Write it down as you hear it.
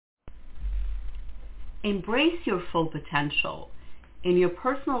Embrace your full potential in your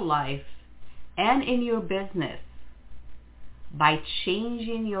personal life and in your business by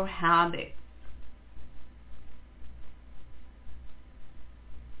changing your habits.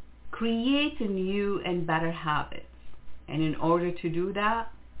 Create new and better habits. And in order to do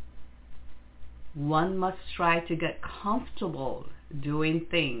that, one must try to get comfortable doing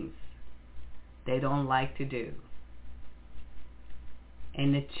things they don't like to do.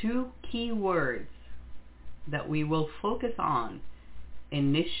 And the two key words that we will focus on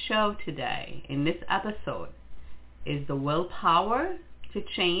in this show today, in this episode, is the willpower to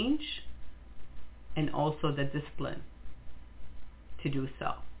change and also the discipline to do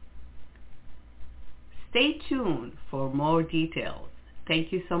so. Stay tuned for more details.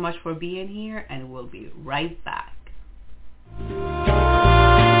 Thank you so much for being here, and we'll be right back.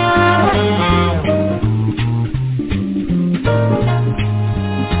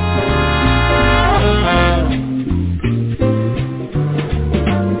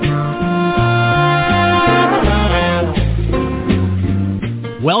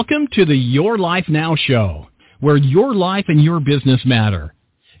 Welcome to the Your Life Now show, where your life and your business matter.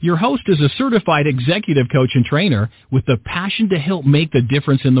 Your host is a certified executive coach and trainer with the passion to help make the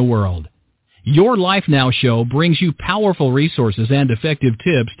difference in the world. Your Life Now show brings you powerful resources and effective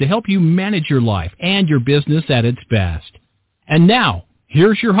tips to help you manage your life and your business at its best. And now,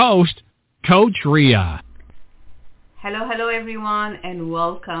 here's your host, Coach Ria. Hello everyone, and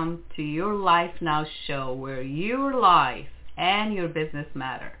welcome to Your Life Now show, where your life and your business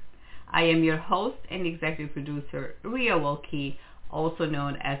matter. I am your host and executive producer, Ria Wilkie, also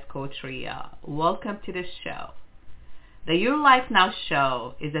known as Coach Ria. Welcome to the show. The Your Life Now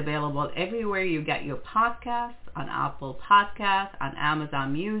show is available everywhere you get your podcasts, on Apple Podcasts, on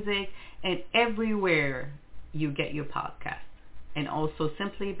Amazon Music, and everywhere you get your podcasts. And also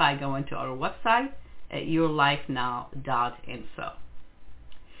simply by going to our website at yourlifenow.info.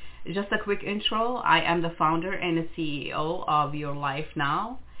 Just a quick intro. I am the founder and the CEO of Your Life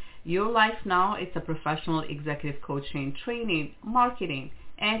Now. Your Life Now is a professional executive coaching, training, marketing,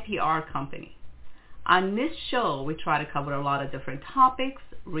 and PR company. On this show, we try to cover a lot of different topics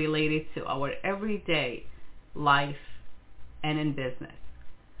related to our everyday life and in business.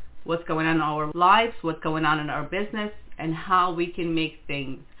 What's going on in our lives, what's going on in our business, and how we can make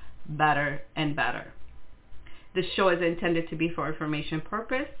things better and better. This show is intended to be for information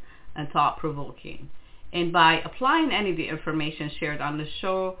purpose and thought-provoking. And by applying any of the information shared on the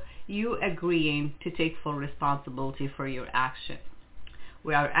show, you agreeing to take full responsibility for your action.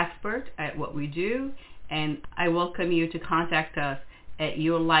 We are expert at what we do, and I welcome you to contact us at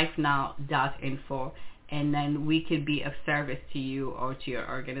yourlifenow.info, and then we could be of service to you or to your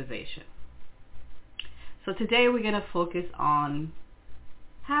organization. So today we're going to focus on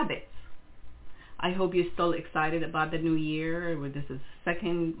habits. I hope you're still excited about the new year. This is the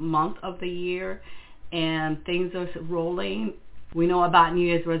second month of the year, and things are rolling. We know about New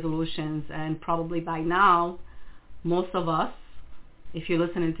Year's resolutions, and probably by now, most of us, if you're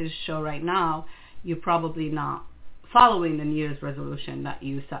listening to the show right now, you're probably not following the New Year's resolution that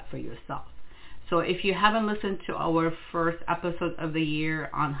you set for yourself. So if you haven't listened to our first episode of the year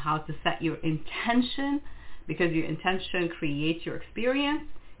on how to set your intention, because your intention creates your experience,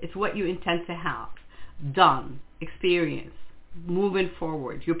 it's what you intend to have done, experience, moving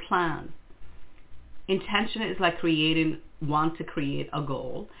forward, your plan. Intention is like want to create a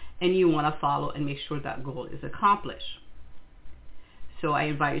goal, and you want to follow and make sure that goal is accomplished. So I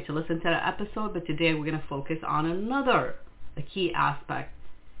invite you to listen to that episode, but today we're going to focus on a key aspect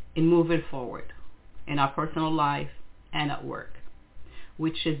in moving forward in our personal life and at work,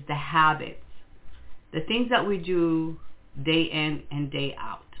 which is the habits, the things that we do day in and day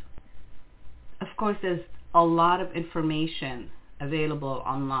out. Of course, there's a lot of information available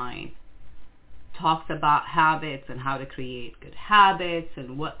online. Talks about habits and how to create good habits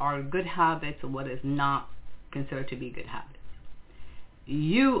and what are good habits and what is not considered to be good habits.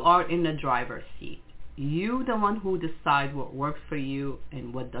 You are in the driver's seat. You the one who decides what works for you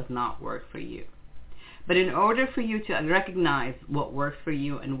and what does not work for you. But in order for you to recognize what works for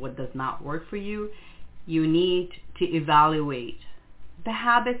you and what does not work for you, you need to evaluate the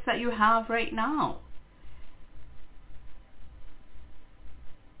habits that you have right now.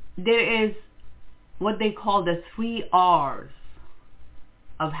 There is what they call the 3 R's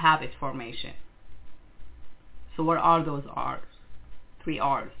of habit formation. So what are those R's? 3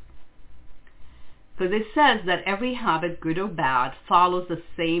 R's. Because it says that every habit, good or bad, follows the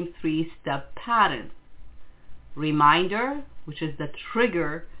same 3-step pattern. Reminder, which is the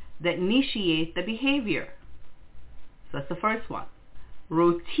trigger that initiates the behavior. So that's the first one.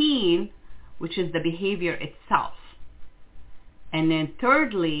 Routine, which is the behavior itself. And then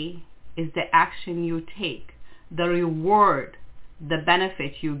thirdly is the action you take, the reward, the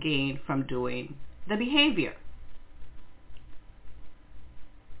benefit you gain from doing the behavior.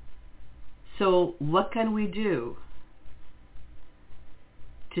 So what can we do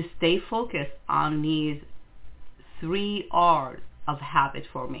to stay focused on these 3 R's of habit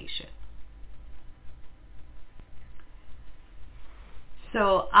formation?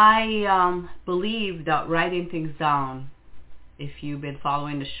 So I believe that writing things down, if you've been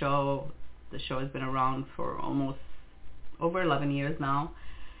following the show has been around for almost over 11 years now,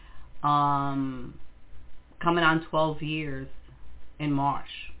 coming on 12 years in March.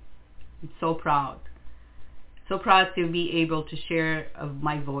 I'm so proud to be able to share of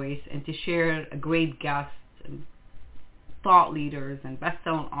my voice and to share a great guests and thought leaders and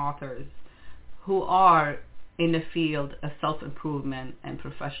best-selling authors who are in the field of self-improvement and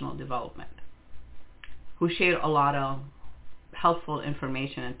professional development, who share a lot of helpful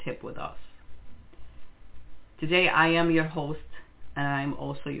information and tip with us. Today I am your host and I'm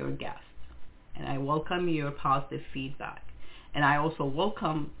also your guest, and I welcome your positive feedback, and I also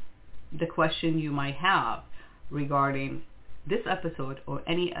welcome the question you might have regarding this episode or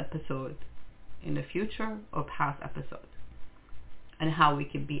any episode in the future or past episodes, and how we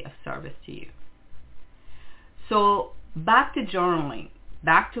can be of service to you. So back to journaling,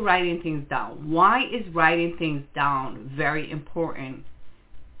 back to writing things down. Why is writing things down very important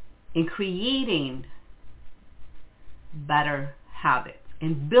in creating better habits,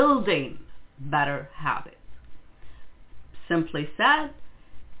 in building better habits? Simply said,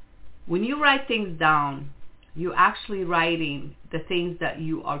 when you write things down, you're actually writing the things that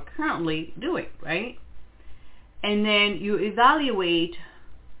you are currently doing, right? And then you evaluate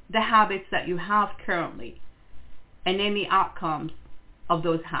the habits that you have currently, and then the outcomes of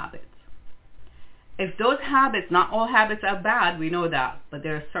those habits. If those habits, not all habits are bad, we know that, but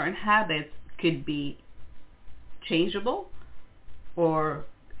there are certain habits could be changeable, or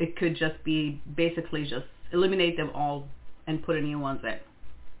it could just be basically just eliminate them all and put a new ones in.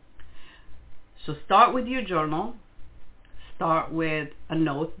 So start with your journal, start with a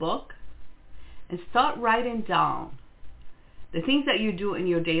notebook, and start writing down the things that you do in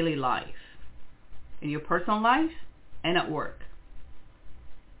your daily life, in your personal life and at work.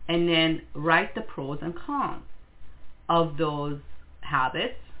 And then write the pros and cons of those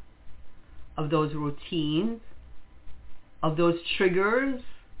habits, of those routines, of those triggers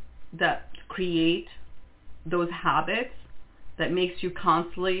that create those habits that makes you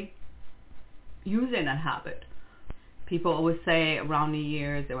constantly using a habit. People always say around New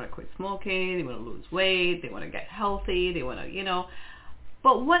Year's they want to quit smoking, they want to lose weight, they want to get healthy, they want to,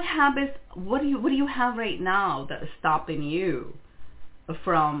 but what habits, what do you have right now that is stopping you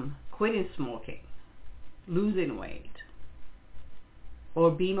from quitting smoking, losing weight, or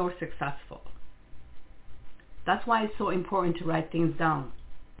being more successful? That's why it's so important to write things down.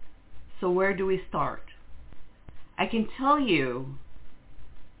 So where do we start? I can tell you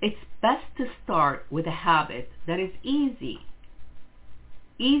it's best to start with a habit that is easy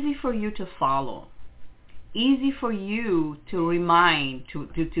for you to follow, easy for you to remind,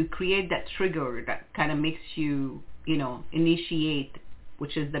 to create that trigger that kind of makes you, initiate,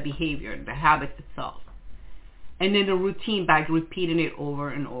 which is the behavior, the habit itself. And then the routine by repeating it over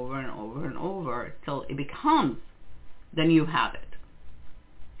and over and over and over till it becomes the new habit.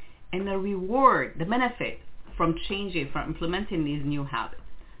 And the reward, the benefit from changing, from implementing these new habits.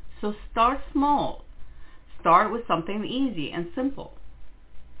 So start small. Start with something easy and simple.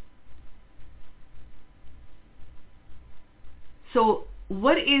 So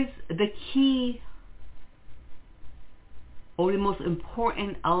what is the key or the most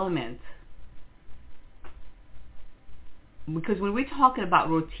important element? Because when we're talking about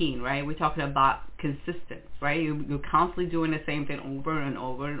routine, right, we're talking about consistent, right? You're constantly doing the same thing over and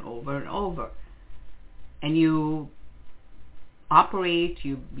over and over and over. And you operate,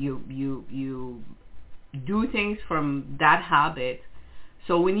 you do things from that habit.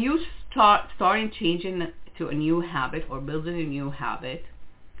 So when you starting changing to a new habit or building a new habit,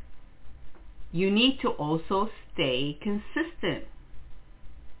 you need to also stay consistent.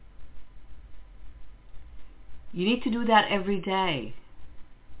 You need to do that every day.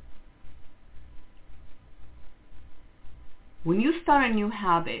 When you start a new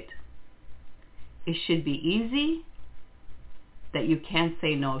habit, it should be easy, that you can't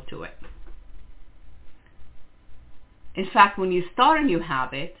say no to it. In fact, when you start a new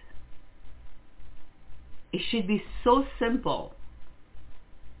habit, it should be so simple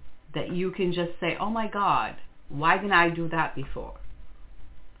that you can just say, oh my God, why didn't I do that before?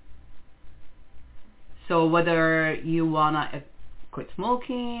 So whether you want to quit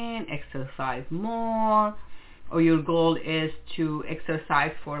smoking, exercise more, or your goal is to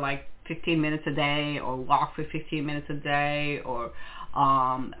exercise for like 15 minutes a day or walk for 15 minutes a day, or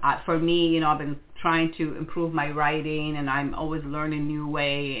for me, I've been trying to improve my writing, and I'm always learning new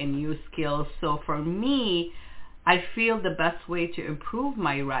way and new skills. So for me, I feel the best way to improve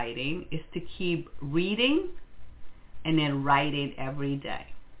my writing is to keep reading and then writing every day.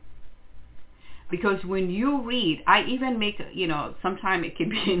 Because when you read, I even make, sometimes it can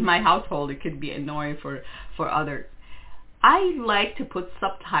be in my household, it could be annoying for others. I like to put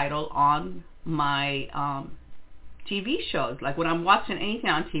subtitle on my TV shows. Like when I'm watching anything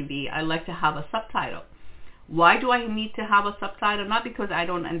on TV, I like to have a subtitle. Why do I need to have a subtitle? Not because I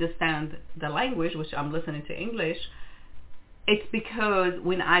don't understand the language, which I'm listening to English. It's because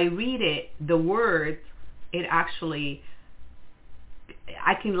when I read it, the words, it actually,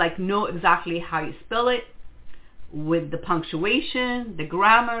 I can know exactly how you spell it, with the punctuation, the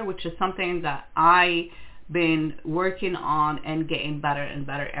grammar, which is something that I've been working on and getting better and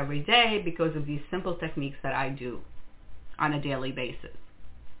better every day because of these simple techniques that I do on a daily basis.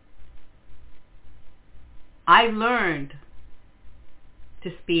 I've learned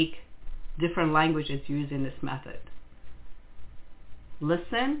to speak different languages using this method.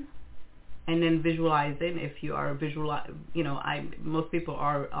 Listen and then visualizing. If you are visual, most people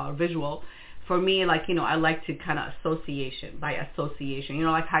are visual. For me, I like to kind of by association.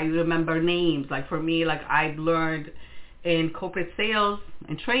 Like how you remember names. Like for me, I've learned in corporate sales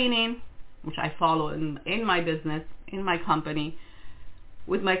and training, which I follow in my business, in my company,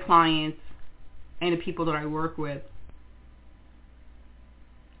 with my clients and the people that I work with.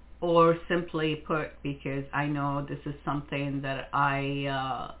 Or simply put, because I know this is something that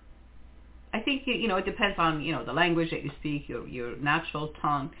I think, it depends on, the language that you speak, your natural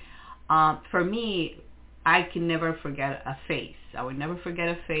tongue. For me, I can never forget a face. I would never forget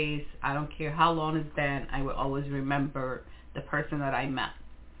a face. I don't care how long it's been. I will always remember the person that I met.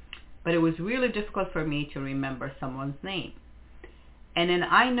 But it was really difficult for me to remember someone's name. And then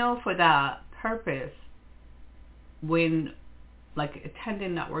I know for that purpose, when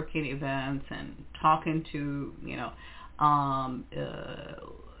attending networking events and talking to,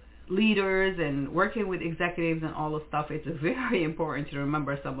 leaders and working with executives and all this stuff, it's very important to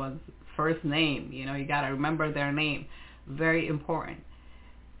remember someone's first name. You got to remember their name. Very important.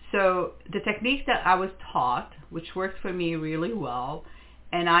 So the technique that I was taught, which works for me really well,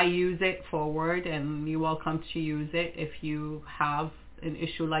 and I use it forward, and you're welcome to use it if you have an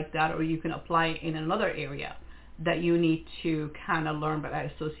issue like that, or you can apply it in another area that you need to kind of learn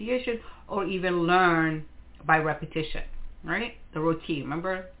by association, or even learn by repetition, right? The routine,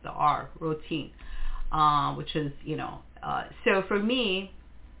 remember the R, routine, which is, so for me,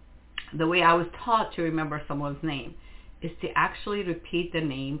 the way I was taught to remember someone's name is to actually repeat the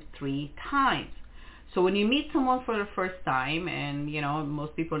name 3 times. So when you meet someone for the first time, and,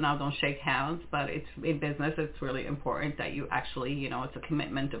 most people now don't shake hands, but it's in business, it's really important that you actually, it's a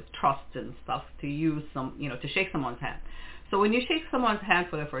commitment of trust and stuff to use to shake someone's hand. So when you shake someone's hand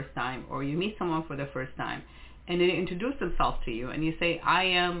for the first time, or you meet someone for the first time, and they introduce themselves to you, and you say, I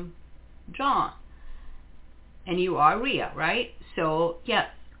am John, and you are Ria, right? So, yes.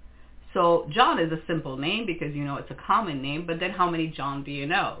 So John is a simple name because, it's a common name, but then how many John do you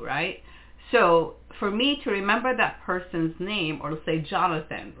know, right? So for me to remember that person's name, or let's say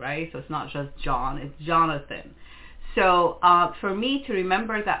Jonathan, right? So it's not just John, it's Jonathan. So for me to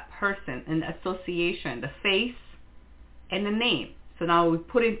remember that person in association, the face and the name. So now we're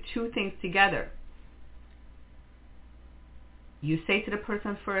putting 2 things together. You say to the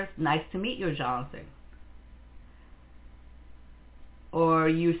person first, nice to meet you, Jonathan. Or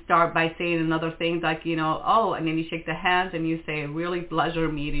you start by saying another thing like, and then you shake the hands and you say, really pleasure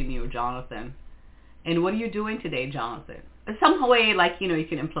meeting you, Jonathan. And what are you doing today, Jonathan? Some way, you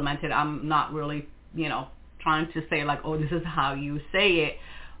can implement it. I'm not really, trying to say this is how you say it.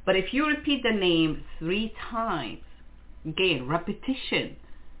 But if you repeat the name 3 times, again, repetition.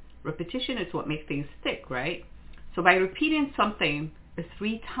 Repetition is what makes things stick, right? So by repeating something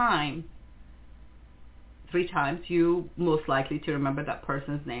 3 times, you most likely to remember that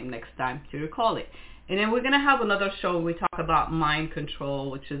person's name next time to recall it. And then we're going to have another show where we talk about mind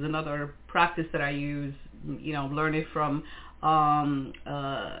control, which is another practice that I use, learning from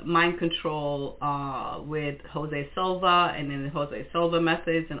mind control with Jose Silva, and then the Jose Silva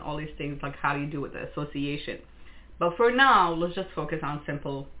methods and all these things, like how you do with the association. But for now, let's just focus on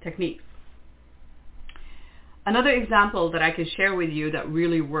simple techniques. Another example that I can share with you that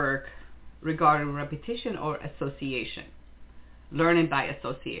really work regarding repetition or association, learning by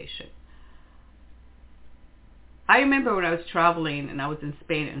association. I remember when I was traveling and I was in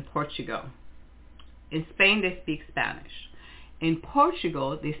Spain and Portugal. In Spain, they speak Spanish. In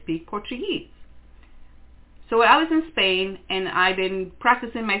Portugal, they speak Portuguese. So when I was in Spain, and I've been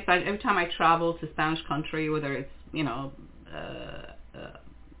practicing my Spanish every time I travel to Spanish country, whether it's,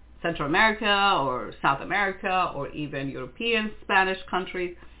 Central America or South America or even European Spanish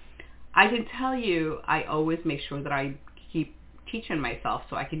countries, I can tell you I always make sure that I keep teaching myself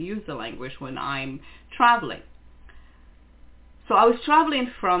so I can use the language when I'm traveling. So I was traveling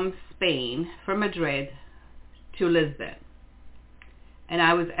from Spain, from Madrid to Lisbon. And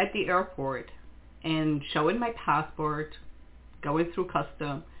I was at the airport and showing my passport, going through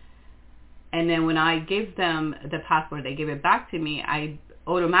custom. And then when I gave them the passport, they gave it back to me, I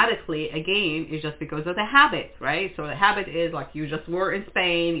automatically, again, it's just because of the habit, right? So the habit is like you just were in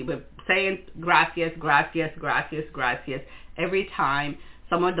Spain, you were saying gracias, gracias, gracias, gracias every time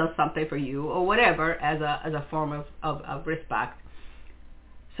someone does something for you or whatever as a form of respect.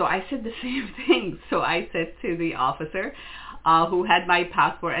 So I said the same thing. So I said to the officer who had my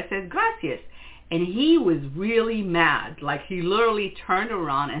passport, I said, gracias. And he was really mad. Like he literally turned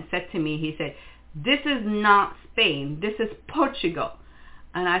around and said to me, he said, this is not Spain, this is Portugal.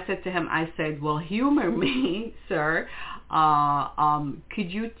 And I said to him, I said, well, humor me, sir. Could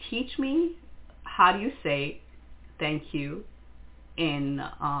you teach me how do you say thank you in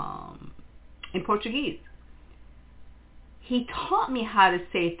Portuguese? He taught me how to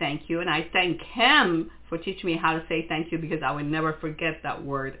say thank you, and I thank him for teaching me how to say thank you because I would never forget that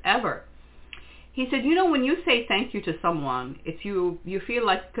word ever. He said, when you say thank you to someone, it's you feel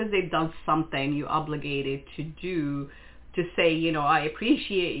like because they've done something, you're obligated to say, I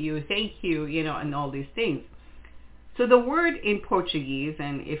appreciate you, thank you, and all these things. So the word in Portuguese,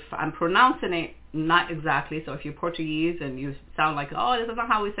 and if I'm pronouncing it not exactly, so if you're Portuguese and you sound like, oh, this is not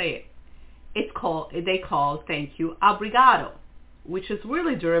how we say it, they call thank you obrigado, which is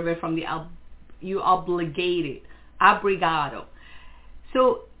really derived from the you obligated, obrigado.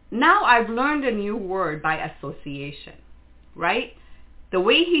 So now I've learned a new word by association, right? The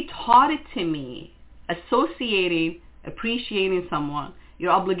way he taught it to me, associating, appreciating someone,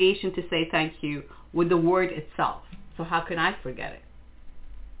 your obligation to say thank you with the word itself. So how can I forget it?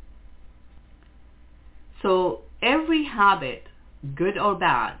 So every habit, good or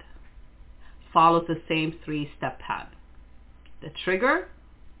bad, follows the same 3-step path. The trigger,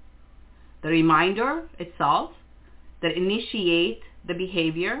 the reminder itself, that initiate the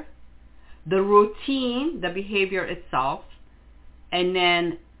behavior, the routine, the behavior itself, and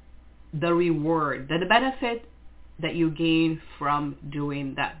then the reward, the benefit that you gain from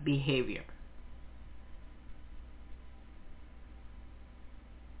doing that behavior.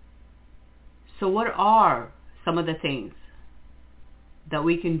 So what are some of the things that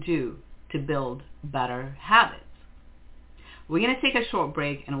we can do to build better habits? We're going to take a short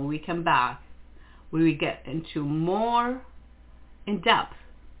break, and when we come back, we will get into more in depth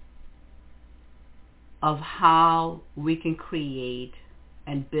of how we can create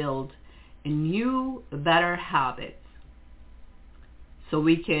and build a new, better habits so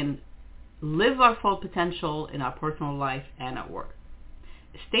we can live our full potential in our personal life and at work.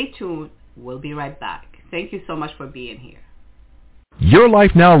 Stay tuned. We'll be right back. Thank you so much for being here. Your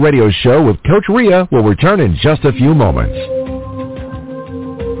Life Now radio show with Coach Ria will return in just a few moments.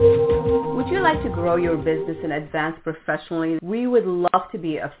 Would you like to grow your business and advance professionally? We would love to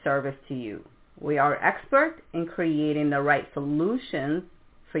be of service to you. We are expert in creating the right solutions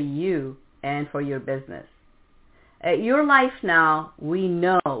for you and for your business. At Your Life Now, we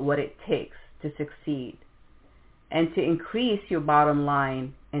know what it takes to succeed and to increase your bottom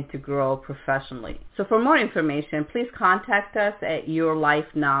line and to grow professionally. So for more information, please contact us at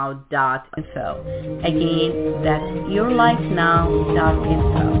yourlifenow.info. Again, that's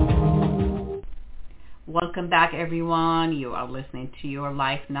yourlifenow.info. Welcome back, everyone. You are listening to Your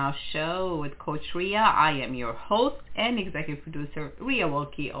Life Now show with Coach Ria. I am your host and executive producer, Ria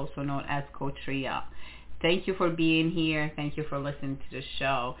Wilkie, also known as Coach Ria. Thank you for being here. Thank you for listening to the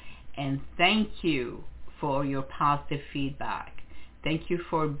show. And thank you for your positive feedback. Thank you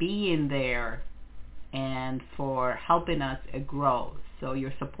for being there and for helping us grow. So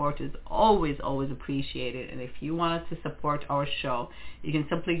your support is always, always appreciated. And if you want us to support our show, you can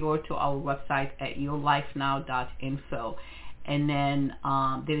simply go to our website at yourlifenow.info. And then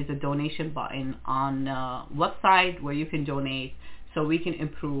there is a donation button on the website where you can donate so we can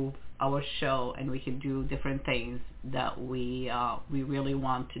improve our show and we can do different things that we really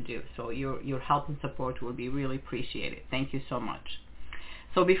want to do. So your help and support will be really appreciated. Thank you so much.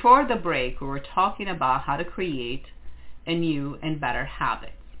 So before the break, we were talking about how to create a new and better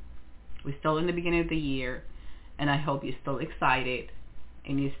habit. We're still in the beginning of the year, And I hope you're still excited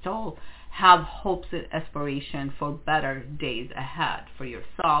and you still have hopes and aspiration for better days ahead for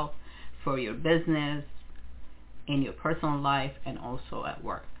yourself, for your business, in your personal life, and also at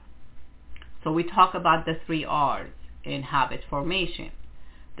work. So we talk about the 3 R's in habit formation.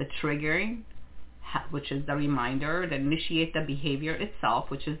 The triggering, which is the reminder that initiate the behavior itself,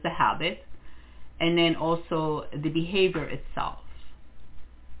 which is the habit, and then also the behavior itself,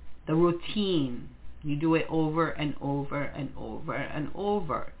 the routine. You do it over and over and over and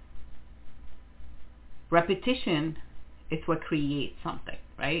over. Repetition is what creates something,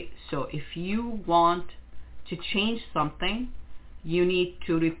 right? So if you want to change something, you need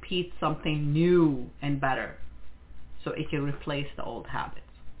to repeat something new and better so it can replace the old habits.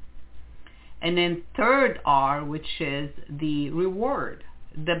 And then 3rd R, which is the reward,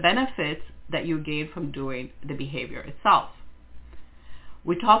 the benefits that you gain from doing the behavior itself.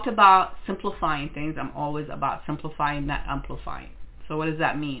 We talked about simplifying things. I'm always about simplifying, not amplifying. So what does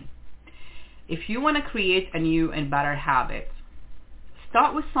that mean? If you want to create a new and better habit,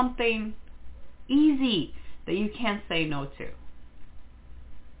 start with something easy that you can't say no to.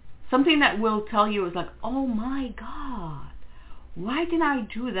 Something that will tell you is like, oh my God, why didn't I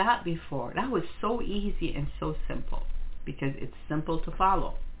do that before? That was so easy and so simple, because it's simple to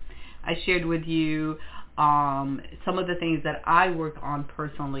follow. I shared with you some of the things that I work on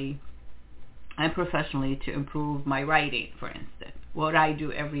personally and professionally to improve my writing, for instance. What I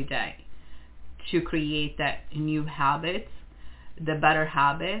do every day to create that new habits, the better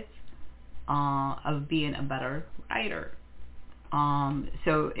habits of being a better writer.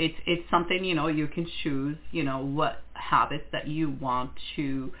 So it's something, you can choose, what habits that you want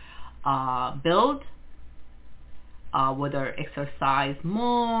to build, whether exercise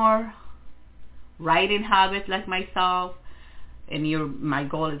more, writing habits like myself, and my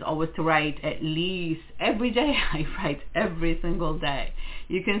goal is always to write at least every day. I write every single day.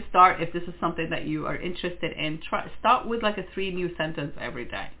 You can start, if this is something that you are interested in, start with like a 3 new sentence every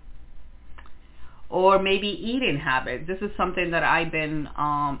day. Or maybe eating habits. This is something that I've been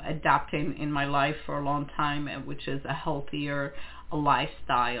adapting in my life for a long time, which is a healthier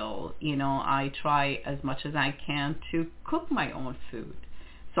lifestyle. I try as much as I can to cook my own food.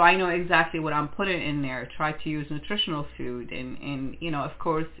 So I know exactly what I'm putting in there. Try to use nutritional food and of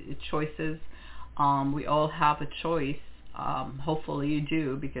course, choices. We all have a choice. Hopefully you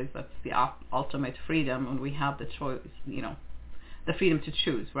do, because that's the ultimate freedom, and we have the choice, the freedom to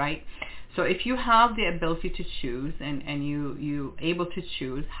choose, right? So if you have the ability to choose and you able to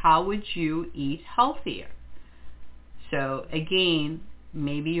choose, how would you eat healthier? So again,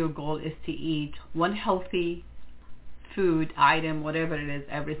 maybe your goal is to eat one healthy food item, whatever it is,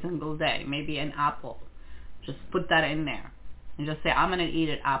 every single day. Maybe an apple. Just put that in there. And just say, I'm going to eat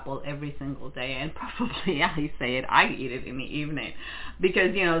an apple every single day. And probably, I eat it in the evening.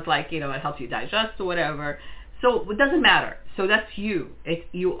 Because, it's like, it helps you digest or whatever. So it doesn't matter. So that's you.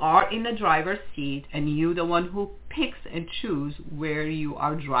 You are in the driver's seat, and you the one who picks and choose where you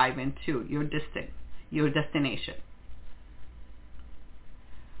are driving to, your destination.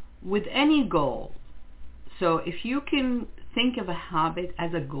 With any goal, so if you can think of a habit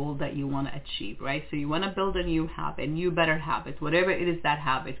as a goal that you want to achieve, right? So you want to build a new habit, new better habits, whatever it is that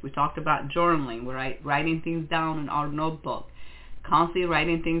habit. We talked about journaling, we're writing things down in our notebook, constantly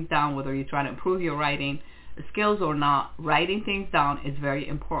writing things down, whether you're trying to improve your writing skills or not. Writing things down is very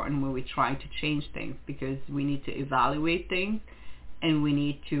important when we're trying to change things, because we need to evaluate things and we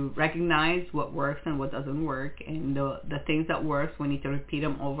need to recognize what works and what doesn't work. And the things that work, we need to repeat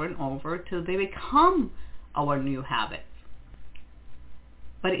them over and over till they become our new habits.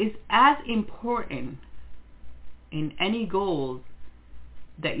 But it's as important in any goals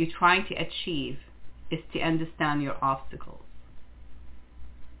that you're trying to achieve is to understand your obstacles.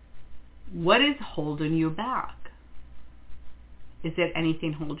 What is holding you back? Is there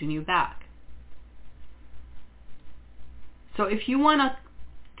anything holding you back? So if you want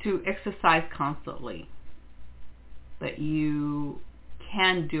to exercise constantly, but you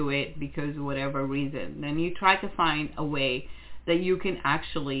can't do it because of whatever reason, then you try to find a way that you can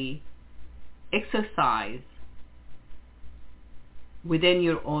actually exercise within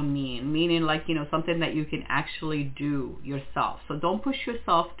your own meaning like, something that you can actually do yourself. So don't push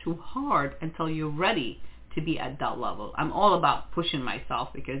yourself too hard until you're ready to be at that level. I'm all about pushing myself,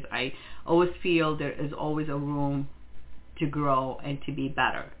 because I always feel there is always a room to grow and to be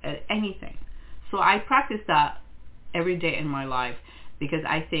better at anything. So I practice that every day in my life, because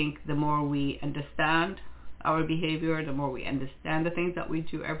I think the more we understand our behavior, the more we understand the things that we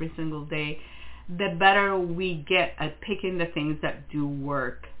do every single day, the better we get at picking the things that do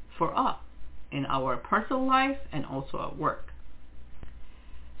work for us. in our personal life and also at work.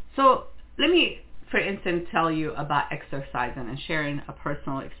 So let me, for instance, tell you about exercising and sharing a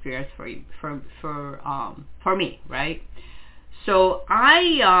personal experience for me, right? So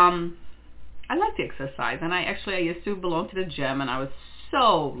I like to exercise, and I used to belong to the gym, and I was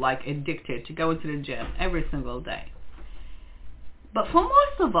so like addicted to going to the gym every single day. But for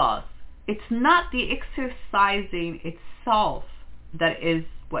most of us, it's not the exercising itself that is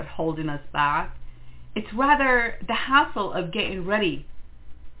what holding us back. It's rather the hassle of getting ready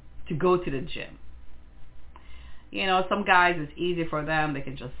to go to the gym. You know, some guys, it's easy for them. They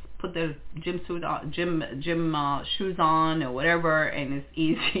can just put their gym shoes on or whatever, and it's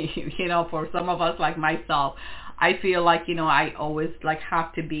easy. You know, for some of us like myself, I feel like, you know, I always like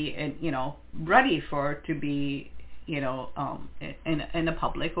have to be, ready to be, in the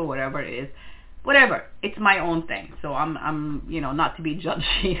public or whatever it is. Whatever, it's my own thing. So I'm not to be judged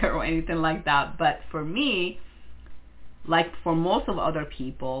here or anything like that. But for me, like for most of other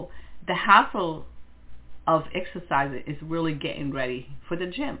people, the hassle of exercising is really getting ready for the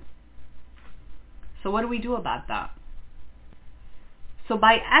gym. So what do we do about that? So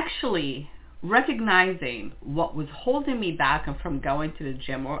by actually recognizing what was holding me back from going to the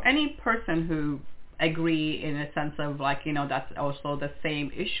gym, or any person who agree in a sense of like, that's also the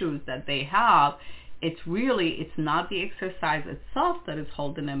same issues that they have, it's not the exercise itself that is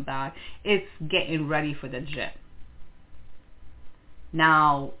holding them back. It's getting ready for the gym.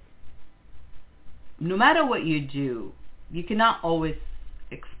 Now, no matter what you do, you cannot always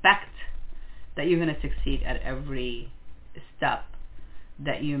expect that you're going to succeed at every step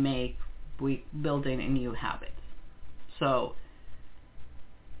that you make building a new habit. So,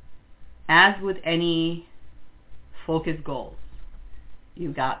 as with any focus goals,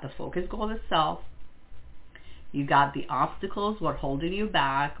 you got the focus goal itself, you got the obstacles, what holding you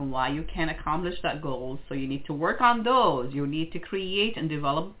back and why you can't accomplish that goal. So you need to work on those. You need to create and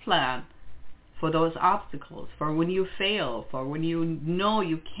develop a plan for those obstacles, for when you fail, for when you know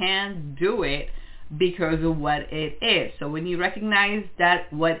you can't do it because of what it is. So when you recognize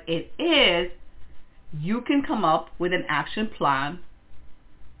that what it is, you can come up with an action plan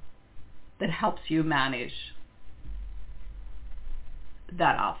that helps you manage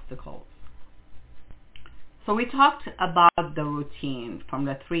that obstacle. So we talked about the routine from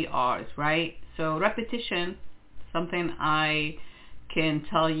the 3 R's, right? So repetition, something I can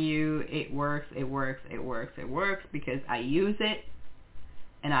tell you it works because I use it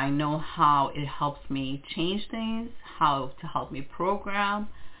and I know how it helps me change things, how to help me program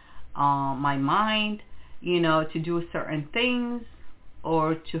my mind, to do certain things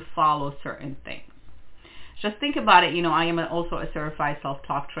or to follow certain things. Just think about it. I am also a certified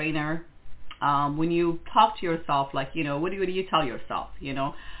self-talk trainer. When you talk to yourself, like, what do you tell yourself?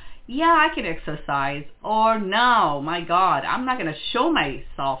 Yeah, I can exercise, or no, my God, I'm not going to show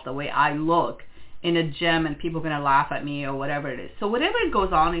myself the way I look in a gym and people are going to laugh at me or whatever it is. So whatever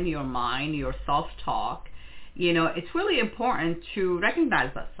goes on in your mind, your self-talk, it's really important to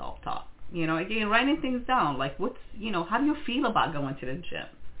recognize that self-talk. Again, writing things down, like how do you feel about going to the gym?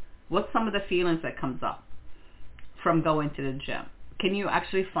 What's some of the feelings that comes up from going to the gym? Can you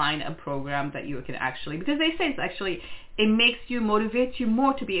actually find a program that you can actually, because they say it makes you, motivates you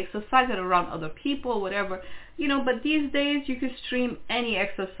more to be exercising around other people, whatever, but these days you can stream any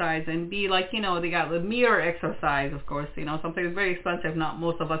exercise and be like, they got the mirror exercise, of course, something that's very expensive, not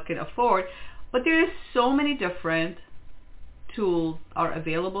most of us can afford, but there is so many different tools are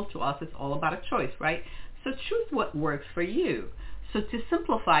available to us. It's all about a choice, right? So choose what works for you. So to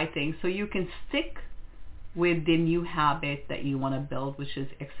simplify things, so you can stick with the new habit that you want to build, which is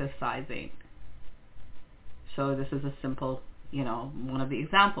exercising. So this is a simple, one of the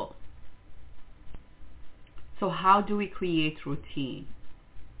examples. So how do we create routine?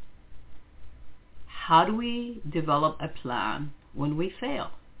 How do we develop a plan when we fail?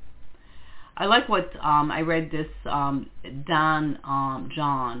 I like what I read this Dan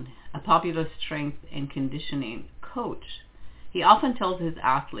John, a popular strength and conditioning coach. He often tells his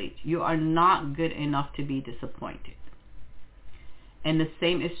athletes, you are not good enough to be disappointed. And the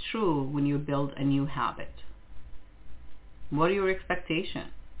same is true when you build a new habit. What are your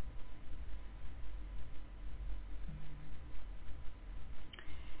expectations?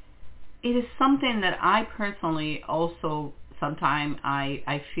 It is something that I personally also sometimes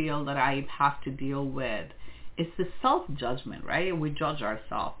I feel that I have to deal with. It's the self-judgment, right? We judge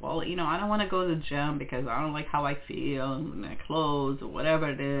ourselves. Well, I don't want to go to the gym because I don't like how I feel in my clothes or whatever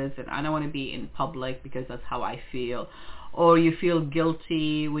it is, and I don't want to be in public because that's how I feel. Or you feel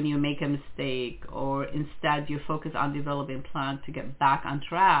guilty when you make a mistake, or instead you focus on developing a plan to get back on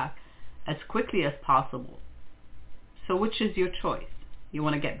track. as quickly as possible. So which is your choice? You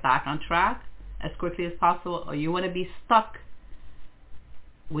want to get back on track as quickly as possible, or you want to be stuck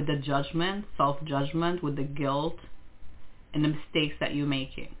with the judgment, self-judgment, with the guilt and the mistakes that you're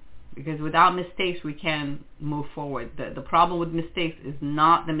making? Because without mistakes, we can't move forward. The problem with mistakes is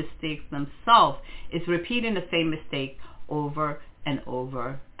not the mistakes themselves. It's repeating the same mistake over and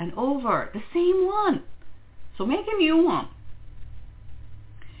over and over. The same one. So make a new one.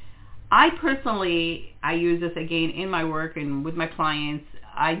 I personally, I use this again in my work and with my clients.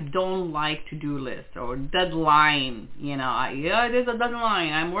 I don't like to-do list or deadline. There's a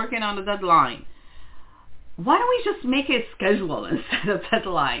deadline. I'm working on the deadline. Why don't we just make it schedule instead of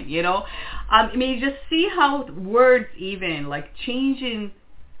deadline? Just see how words, even like changing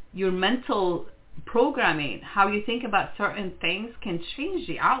your mental programming, how you think about certain things can change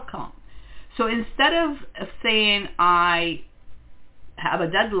the outcome. So instead of saying I have a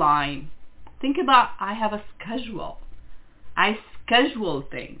deadline, think about I have a schedule. I schedule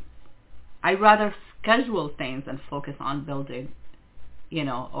things. I rather schedule things than focus on building,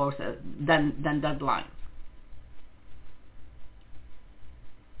 or than deadlines.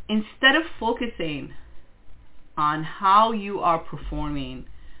 Instead of focusing on how you are performing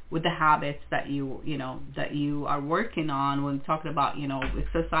with the habits that you are working on, when talking about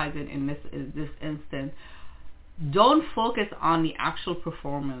exercising in this instance, don't focus on the actual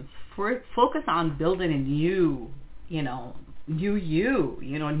performance. Focus on building a new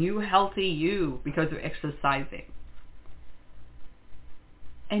healthy you, because you're exercising.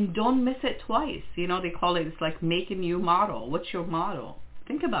 And don't miss it twice. They call it, it's like make a new model. What's your model?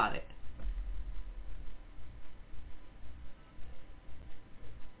 Think about it.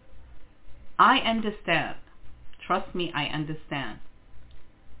 I understand. Trust me, I understand.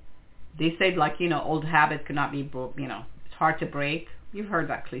 They say old habits cannot be it's hard to break. You've heard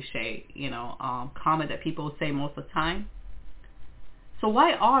that cliche, comment that people say most of the time. So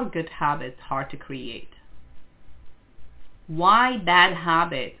why are good habits hard to create? Why bad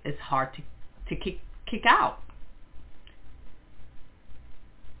habits is hard to kick out?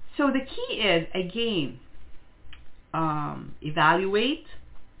 So the key is, again, evaluate.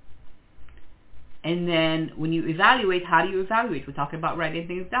 And then when you evaluate, how do you evaluate? We're talking about writing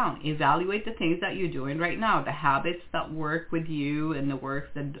things down. Evaluate the things that you're doing right now, the habits that work with you and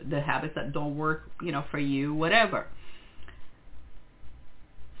the habits that don't work, for you, whatever.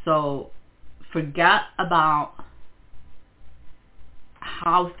 So forget about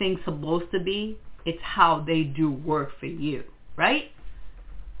how things are supposed to be. It's how they do work for you, right?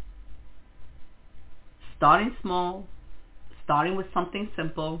 Starting small, starting with something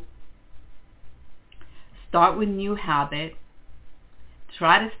simple. Start with new habit.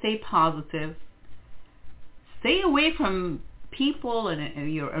 Try to stay positive. Stay away from people,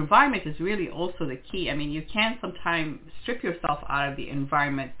 and your environment is really also the key. You can sometimes strip yourself out of the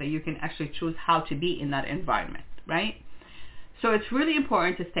environment, but you can actually choose how to be in that environment, right? So it's really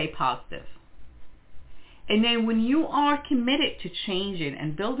important to stay positive. And then when you are committed to changing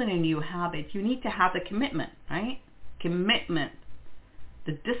and building a new habit, you need to have the commitment, right? Commitment,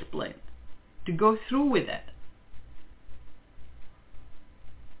 the discipline to go through with it.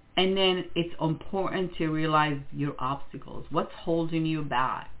 And then it's important to realize your obstacles. What's holding you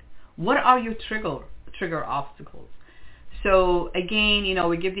back? What are your trigger obstacles? So again,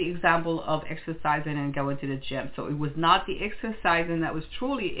 we give the example of exercising and going to the gym. So it was not the exercising that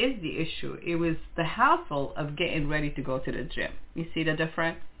truly is the issue. It was the hassle of getting ready to go to the gym. You see the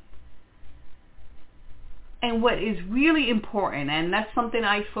difference? And what is really important, and that's something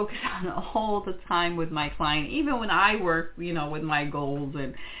I focus on all the time with my client, even when I work, with my goals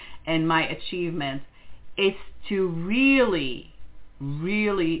and my achievements, is to really,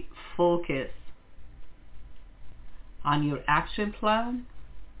 really focus on your action plan,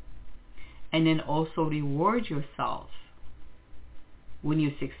 and then also reward yourself when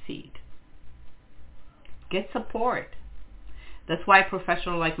you succeed. Get support. That's why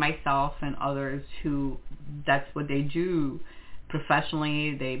professionals like myself and others who that's what they do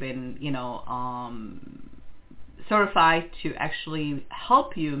professionally, they've been, certified to actually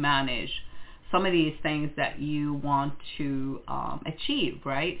help you manage some of these things that you want to achieve,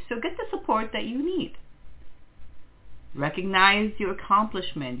 right? So get the support that you need. Recognize your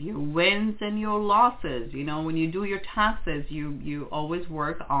accomplishment, your wins and your losses. When you do your taxes, you always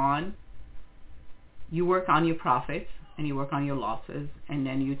work on your profits and you work on your losses, and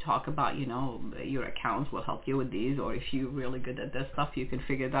then you talk about, your accounts will help you with these, or if you're really good at this stuff, you can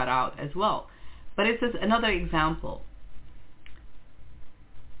figure that out as well. But it's just another example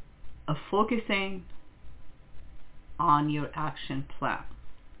of focusing on your action plan.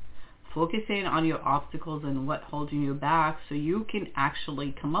 focusing on your obstacles and what holding you back so you can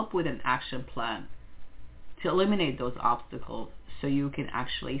actually come up with an action plan to eliminate those obstacles so you can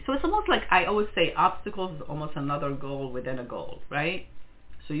actually, so it's almost like I always say obstacles is almost another goal within a goal, right?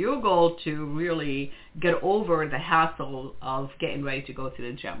 So your goal to really get over the hassle of getting ready to go to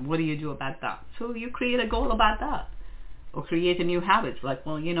the gym. What do you do about that? So you create a goal about that. Or create a new habit. Like,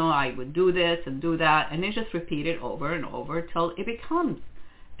 well, I would do this and do that. And then just repeat it over and over till it becomes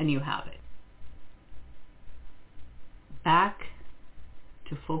a new habit. Back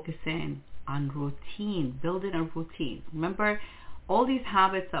to focusing on routine. Building a routine. Remember, all these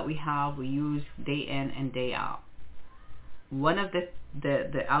habits that we have, we use day in and day out. One of the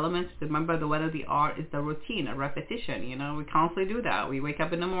elements, remember the one of the R is the routine, a repetition. We constantly do that. We wake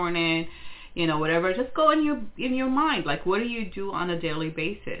up in the morning, whatever. Just go in your mind, like what do you do on a daily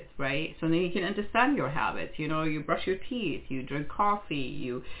basis, right? So then you can understand your habits. You brush your teeth, you drink coffee,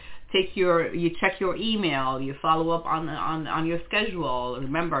 you check your email, you follow up on your schedule.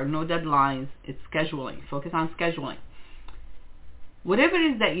 Remember, no deadlines. It's scheduling. Focus on scheduling. Whatever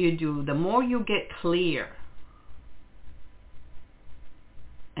it is that you do, the more you get clear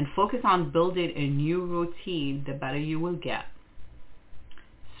and focus on building a new routine, the better you will get.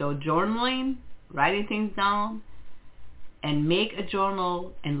 So journaling, writing things down, and make a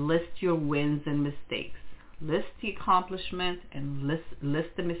journal and list your wins and mistakes. List the accomplishments and list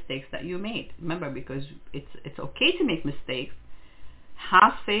the mistakes that you made. Remember, because it's okay to make mistakes.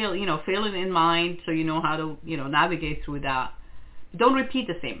 Have failing in mind so you know how to navigate through that. Don't repeat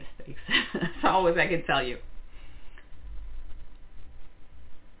the same mistakes. That's always I can tell you.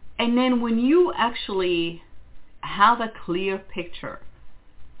 And then when you actually have a clear picture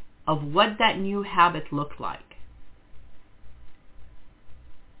of what that new habit looked like,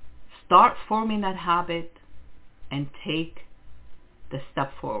 start forming that habit and take the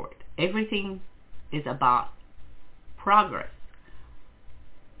step forward. Everything is about progress,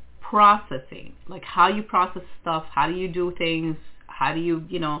 processing, like how you process stuff, how do you do things, how do you,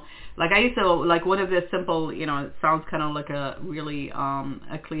 like I used to, like one of the simple, it sounds kind of like a really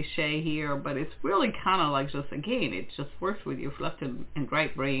a cliche here, but it's really kind of like just, again, it just works with your left and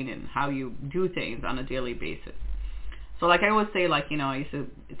right brain and how you do things on a daily basis. So like I always say, like, I used to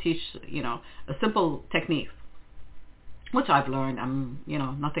teach, a simple technique, which I've learned.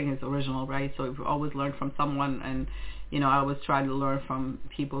 Nothing is original, right? So I've always learned from someone, and, I always try to learn from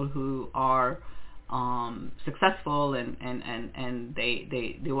people who are successful and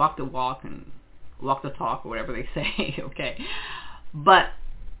they walk the walk and walk the talk, or whatever they say. Okay. But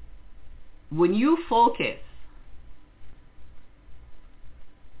when you focus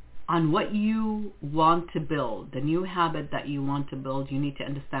on what you want to build, the new habit that you want to build, you need to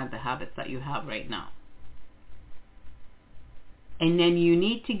understand the habits that you have right now. And then you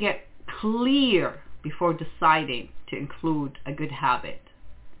need to get clear before deciding to include a good habit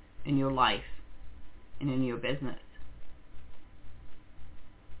in your life and in your business.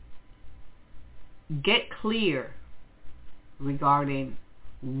 Get clear regarding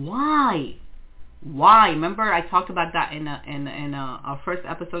why. Remember I talked about that in our first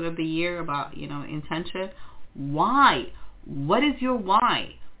episode of the year about, intention. Why? What is your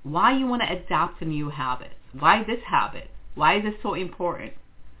why? Why you want to adapt to new habits? Why this habit? Why is it so important?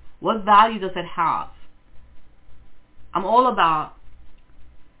 What value does it have? I'm all about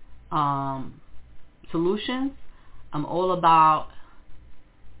solutions. I'm all about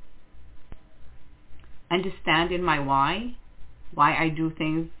understanding my why I do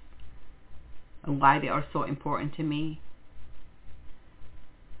things, and why they are so important to me.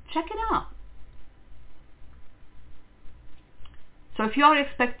 Check it out. So if you are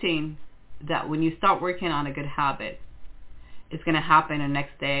expecting that when you start working on a good habit, it's going to happen the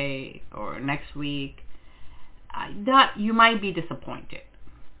next day or next week, that you might be disappointed,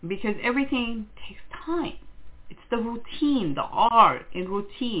 because everything takes time. It's the routine, the R in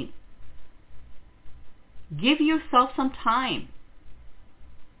routine. Give yourself some time.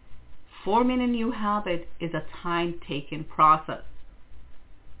 Forming a new habit is a time-taking process.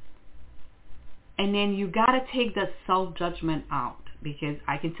 And then you got to take the self-judgment out, because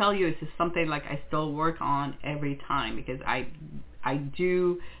I can tell you this is something like I still work on every time, because I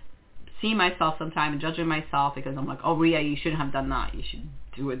do see myself sometimes and judging myself, because I'm like, oh, Ria, you shouldn't have done that. You should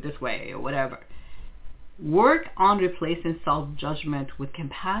do it this way or whatever. Work on replacing self-judgment with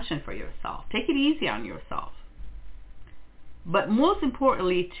compassion for yourself. Take it easy on yourself. But most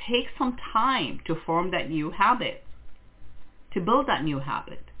importantly, take some time to form that new habit, to build that new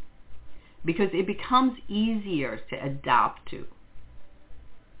habit, because it becomes easier to adapt to.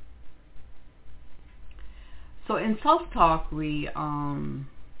 So in self-talk, we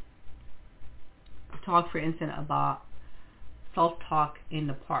talk, for instance, about self-talk in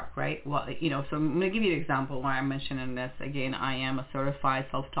the park, right? Well, so I'm going to give you an example why I'm mentioning this. Again, I am a certified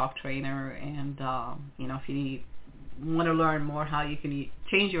self-talk trainer, and, if you want to learn more how you can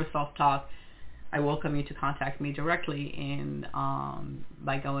change your self-talk, I welcome you to contact me directly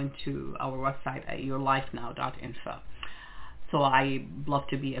by going to our website at yourlifenow.info. So I love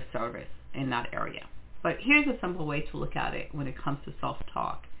to be of service in that area. But here's a simple way to look at it when it comes to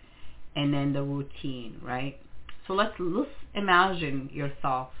self-talk and then the routine, right? So let's imagine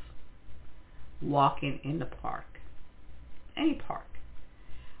yourself walking in the park, any park.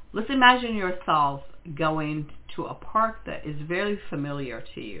 Let's imagine yourself going to a park that is very familiar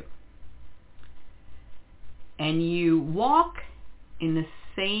to you. And you walk in the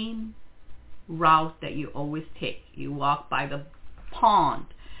same route that you always take. You walk by the pond.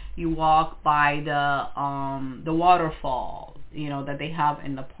 You walk by the waterfall, that they have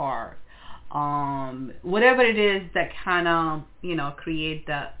in the park. Whatever it is that kind of, create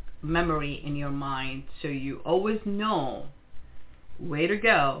that memory in your mind, so you always know where to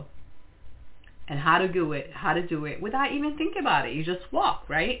go and how to do it without even thinking about it. You just walk,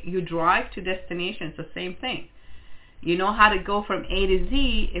 right? You drive to destination. It's the same thing. You know how to go from A to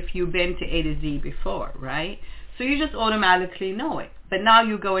Z if you've been to A to Z before, right? So you just automatically know it. But now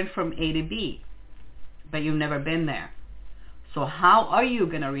you're going from A to B, but you've never been there. So how are you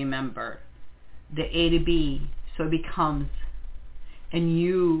going to remember the A to B so it becomes a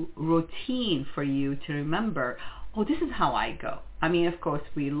new routine for you to remember, oh, this is how I go. I mean, of course,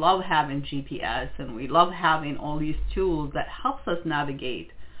 we love having GPS and we love having all these tools that helps us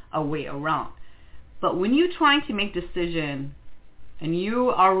navigate our way around. But when you're trying to make decisions and you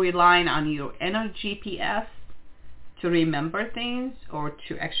are relying on your inner GPS to remember things or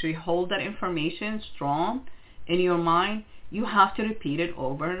to actually hold that information strong in your mind, you have to repeat it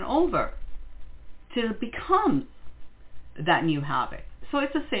over and over till it becomes that new habit. So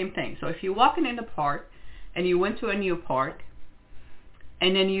it's the same thing. So if you're walking in the park and you went to a new park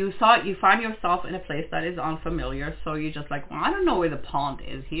and then you find yourself in a place that is unfamiliar, so you're just like, well, I don't know where the pond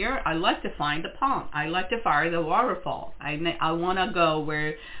is here. I like to find the pond. I like to find the waterfall. I want to go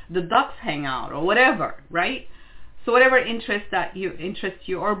where the ducks hang out or whatever, right? So whatever interests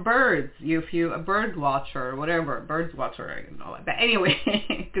you, or birds, if you're a bird watcher or whatever, birds watcher, But anyway,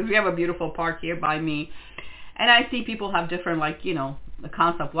 because we have a beautiful park here by me, and I see people have different, the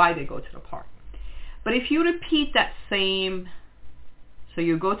concept why they go to the park. But if you repeat that same, so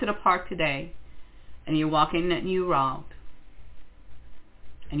you go to the park today, and you walk in that new route,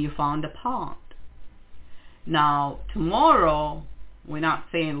 and you found the pond. Now, tomorrow, we're not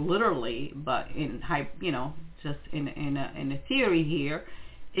saying literally, but just in a theory here,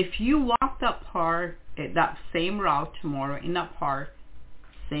 if you walk that park, that same route tomorrow in that park,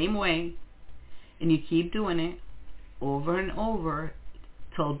 same way, and you keep doing it over and over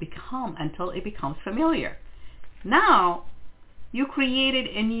until it becomes familiar. Now, you created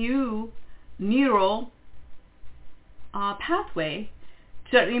a new neural pathway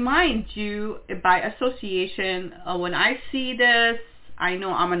that reminds you by association, when I see this, I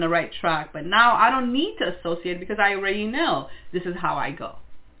know I'm on the right track, but now I don't need to associate because I already know this is how I go.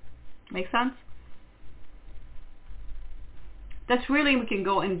 Make sense? That's really, we can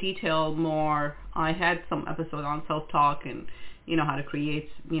go in detail more. I had some episode on self-talk and, how to create,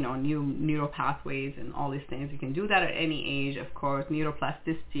 new neural pathways and all these things. You can do that at any age, of course.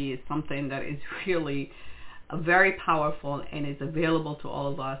 Neuroplasticity is something that is really very powerful and is available to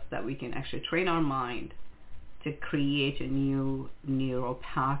all of us, that we can actually train our mind to create a new neural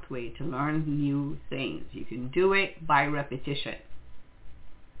pathway to learn new things. You can do it by repetition.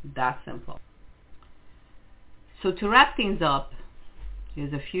 That's simple. So to wrap things up,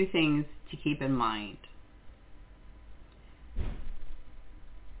 there's a few things to keep in mind.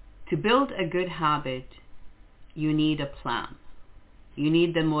 To build a good habit, you need a plan. You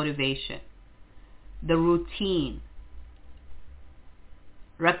need the motivation, the routine.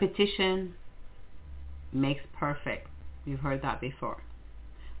 Repetition makes perfect. You've heard that before.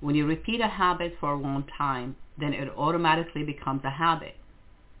 When you repeat a habit for a long time, then it automatically becomes a habit.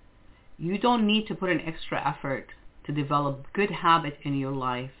 You don't need to put an extra effort to develop good habits in your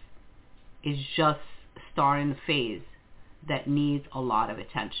life. It's just starting a phase that needs a lot of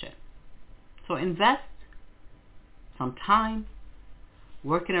attention. So invest some time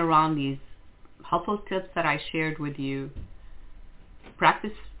working around these helpful tips that I shared with you.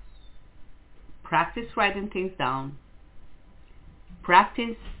 Practice writing things down.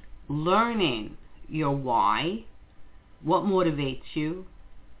 Practice learning your why, what motivates you.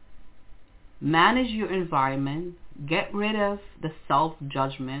 Manage your environment. Get rid of the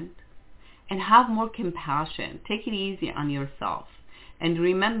self-judgment and have more compassion. Take it easy on yourself. And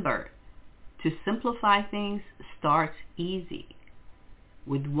remember, to simplify things, start easy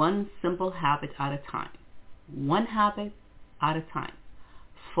with one simple habit at a time. One habit at a time.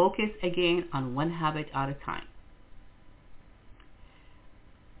 Focus again on one habit at a time.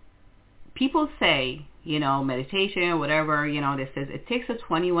 People say, meditation, whatever, they says it takes us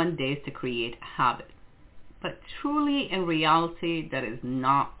 21 days to create a habit. But truly, in reality, that is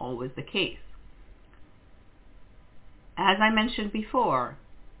not always the case. As I mentioned before,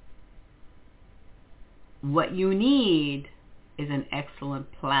 what you need is an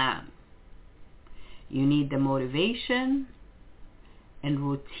excellent plan. You need the motivation and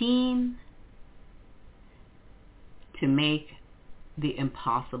routine to make the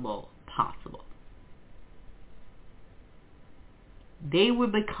impossible possible. They will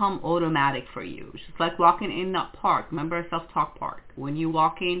become automatic for you. It's just like walking in that park. Remember a self-talk park? When you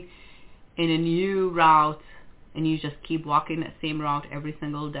walk in a new route and you just keep walking that same route every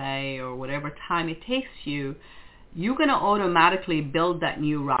single day or whatever time it takes you, you're going to automatically build that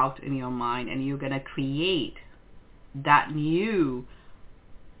new route in your mind, and you're going to create that new,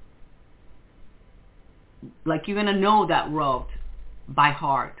 like you're going to know that route by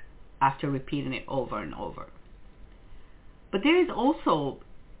heart after repeating it over and over. But there is also,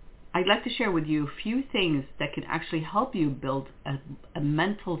 I'd like to share with you a few things that can actually help you build a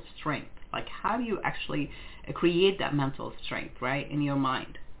mental strength. Like, how do you actually create that mental strength, right, in your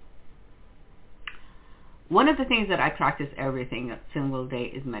mind? One of the things that I practice every single day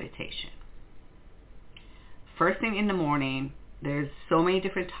is meditation. First thing in the morning, there's so many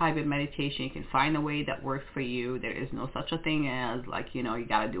different types of meditation. You can find a way that works for you. There is no such a thing as you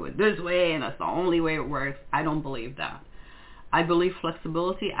got to do it this way and that's the only way it works. I don't believe that. I believe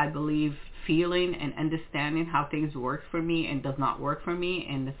flexibility. I believe feeling and understanding how things work for me and does not work for me,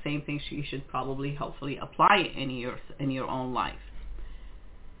 and the same thing you should probably hopefully apply in your own life.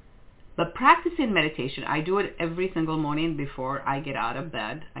 But practicing meditation, I do it every single morning before I get out of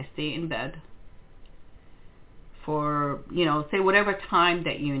bed. I stay in bed for, say whatever time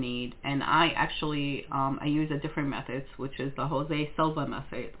that you need. And I actually, I use a different methods, which is the Jose Silva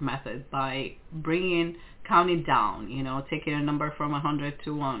method by counting down, taking a number from 100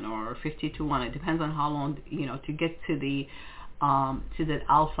 to 1 or 50 to 1. It depends on how long, to get to the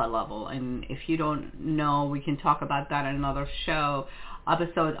alpha level. And if you don't know, we can talk about that in another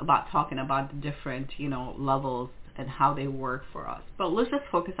episode about talking about the different, levels and how they work for us. But let's just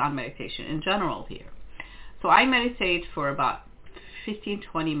focus on meditation in general here. So I meditate for about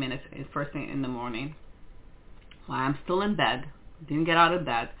 15-20 minutes first thing in the morning while I'm still in bed, didn't get out of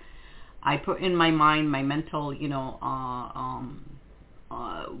bed. I put in my mind my mental,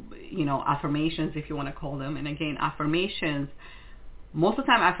 affirmations, if you want to call them. And again, affirmations, most of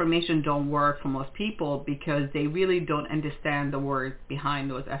the time affirmations don't work for most people because they really don't understand the words behind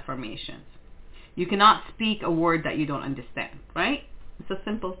those affirmations. You cannot speak a word that you don't understand, right? It's a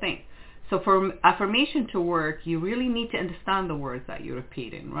simple thing. So for affirmation to work, you really need to understand the words that you're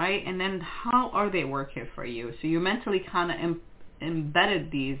repeating, right? And then how are they working for you? So you mentally kind of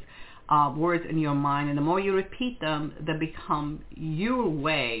embedded these words in your mind, and the more you repeat them, they become your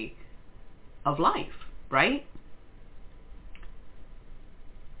way of life, right?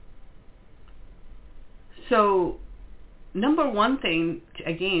 So number one thing,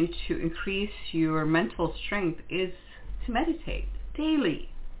 again, to increase your mental strength is to meditate daily.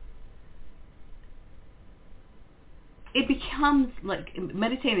 It becomes like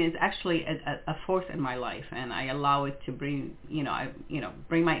meditating is actually a force in my life, and I allow it to bring,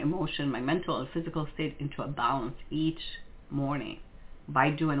 bring my emotion, my mental and physical state into a balance each morning by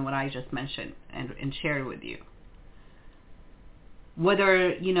doing what I just mentioned and shared with you.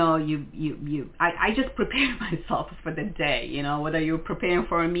 Whether, I just prepare myself for the day, whether you're preparing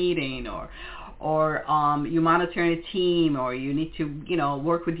for a meeting or you're monitoring a team, or you need to,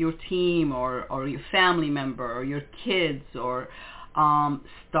 work with your team or your family member or your kids, or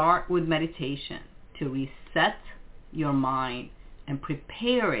start with meditation to reset your mind and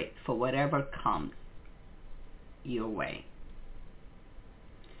prepare it for whatever comes your way.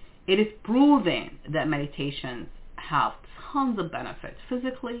 It is proven that meditations have tons of benefits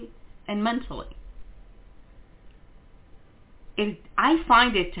physically and mentally. I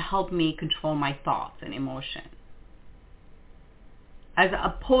find it to help me control my thoughts and emotion, as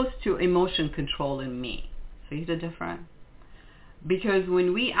opposed to emotion controlling me. See the difference? Because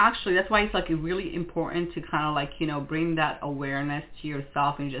when we actually, that's why it's really important to kind of bring that awareness to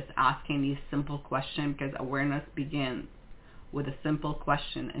yourself and just asking these simple questions, because awareness begins with a simple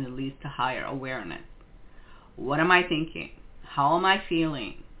question and it leads to higher awareness. What am I thinking? How am I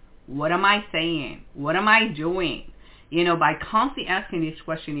feeling? What am I saying? What am I doing? By constantly asking this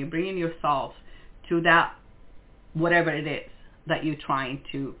question, you're bringing yourself to that, whatever it is that you're trying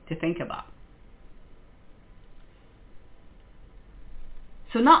to think about.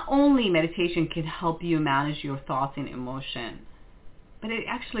 So not only meditation can help you manage your thoughts and emotions, but it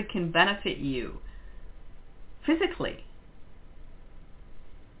actually can benefit you physically.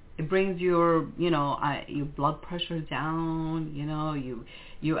 It brings your blood pressure down.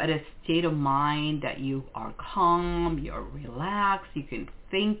 You're at a state of mind that you are calm, you're relaxed, you can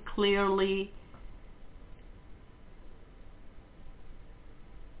think clearly.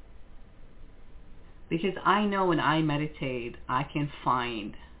 Because I know when I meditate, I can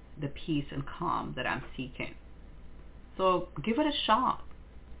find the peace and calm that I'm seeking. So give it a shot.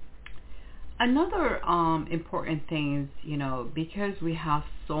 Another important thing is, because we have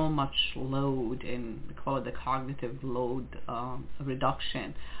so much load, and we call it the cognitive load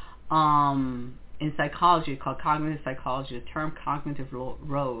reduction. In psychology, called cognitive psychology, the term cognitive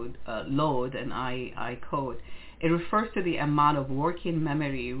load, and I quote, it refers to the amount of working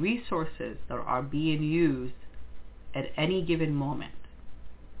memory resources that are being used at any given moment.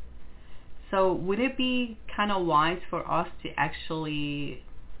 So would it be kind of wise for us to actually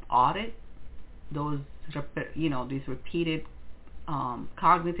audit those, these repeated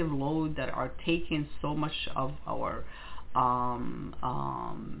cognitive load that are taking so much of our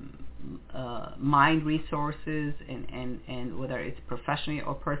mind resources, and whether it's professionally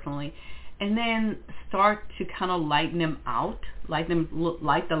or personally, and then start to kind of lighten them out, light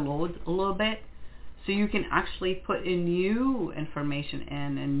the loads a little bit, so you can actually put in new information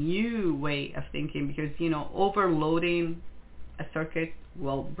and a new way of thinking, because overloading a circuit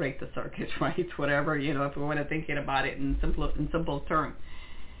will break the circuit, right? Whatever, if we want to think about it in simple terms.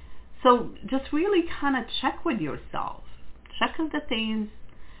 So just really kind of check with yourself. Check out the things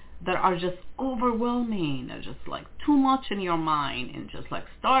that are just overwhelming, or just like too much in your mind, and just like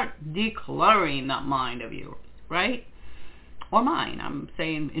start decluttering that mind of yours, right? Or mine, I'm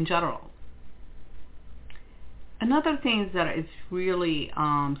saying in general. Another thing that is really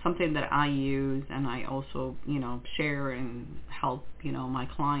something that I use, and I also, share and help, my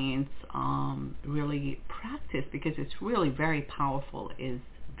clients really practice, because it's really very powerful, is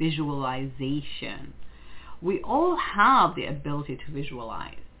visualization. We all have the ability to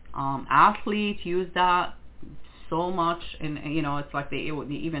visualize. Athletes use that so much, and it's like they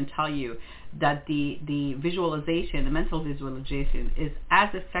even tell you that the visualization, the mental visualization, is as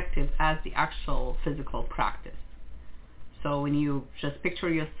effective as the actual physical practice. So when you just picture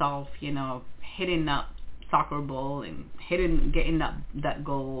yourself, hitting that soccer ball and getting that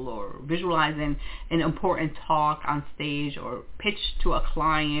goal, or visualizing an important talk on stage, or pitch to a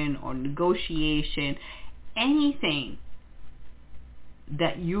client, or negotiation, anything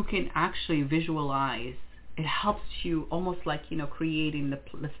that you can actually visualize, it helps you almost like, creating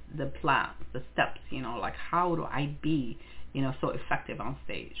the plan, the steps, like how do I be, so effective on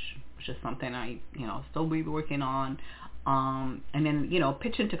stage, which is something I, still be working on. And then,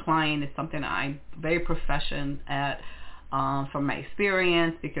 pitching to client is something I'm very proficient at, from my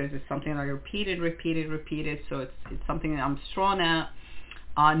experience, because it's something I repeated. So it's something that I'm strong at.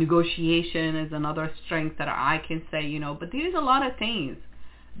 Negotiation is another strength that I can say, but there's a lot of things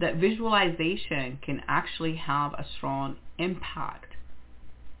that visualization can actually have a strong impact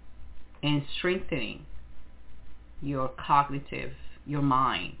in strengthening your cognitive, your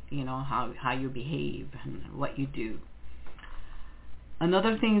mind, how you behave and what you do.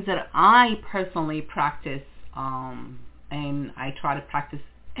 Another thing that I personally practice, and I try to practice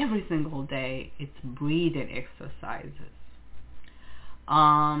every single day, it's breathing exercises.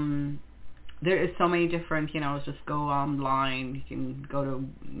 There is so many different, just go online, you can go to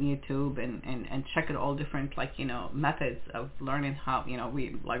YouTube and check out all different, methods of learning how,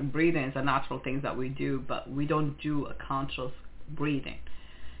 we, like, breathing is a natural thing that we do, but we don't do a conscious breathing.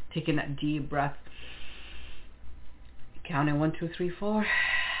 Taking that deep breath, counting 1, 2, 3, 4,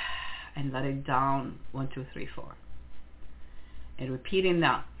 and let it down, 1, 2, 3, 4. And repeating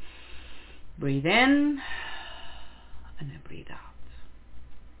that. Breathe in, and then breathe out.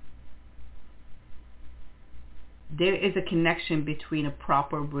 There is a connection between a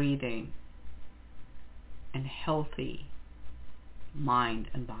proper breathing and healthy mind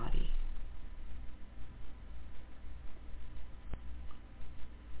and body.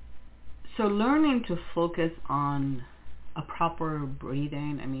 So learning to focus on a proper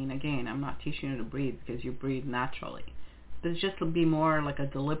breathing, again, I'm not teaching you to breathe, because you breathe naturally. But it's just to be more like a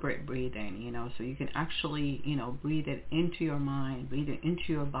deliberate breathing, so you can actually, breathe it into your mind, breathe it into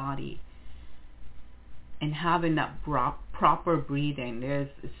your body. and having that proper breathing. There's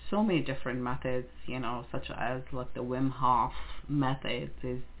so many different methods, such as like the Wim Hof method,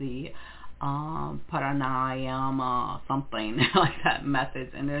 is the pranayama, something like that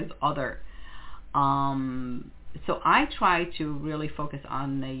methods, and there's other. So I try to really focus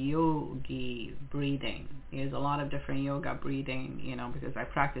on the yogi breathing. There's a lot of different yoga breathing, because I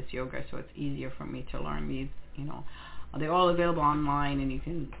practice yoga, so it's easier for me to learn these, They're all available online, and you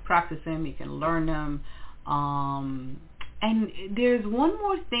can practice them, you can learn them. And there's one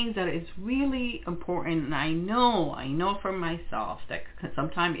more thing that is really important, and I know for myself that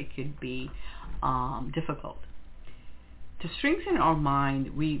sometimes it could be difficult. To strengthen our mind,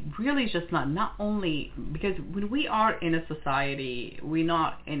 we really just not only, because when we are in a society, we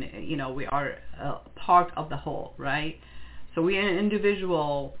are a part of the whole, right? So we are an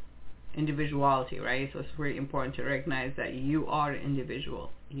individuality, right? So it's very important to recognize that you are an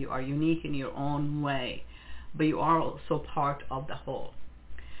individual. You are unique in your own way, but you are also part of the whole.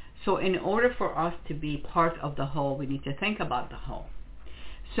 So in order for us to be part of the whole, we need to think about the whole.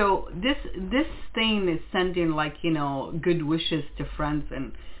 So this thing is sending good wishes to friends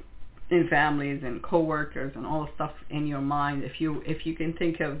and families and coworkers and all the stuff in your mind. If you can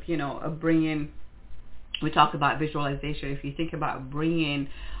think of of bringing, we talked about visualization. If you think about bringing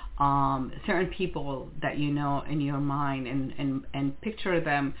certain people that in your mind and picture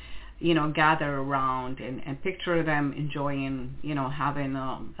them, gather around and picture them enjoying, having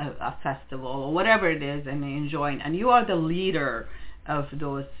a festival or whatever it is, and enjoying, and you are the leader of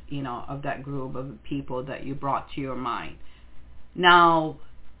those, of that group of people that you brought to your mind. Now,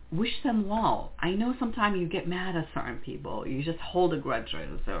 wish them well. I know sometimes you get mad at certain people. You just hold a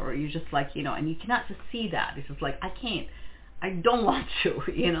grudges, or you just and you cannot just see that. It's just I don't want to,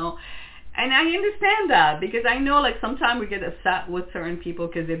 And I understand that, because I know sometimes we get upset with certain people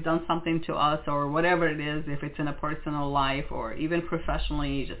because they've done something to us or whatever it is, if it's in a personal life or even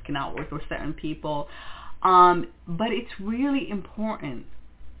professionally, you just cannot work with certain people. But it's really important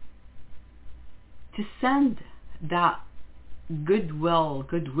to send that goodwill,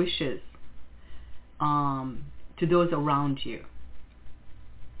 good wishes to those around you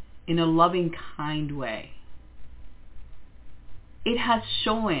in a loving, kind way. It has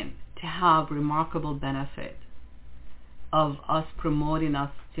shown to have remarkable benefit of us promoting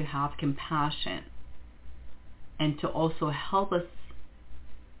us to have compassion and to also help us,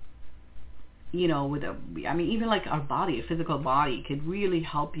 even our body, a physical body could really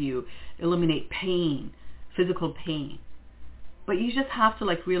help you eliminate pain, physical pain. But you just have to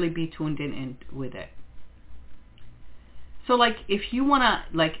really be tuned in with it. So if you want to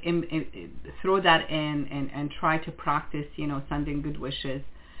throw that in and try to practice, sending good wishes,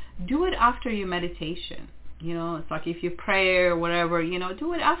 do it after your meditation. It's if you pray or whatever,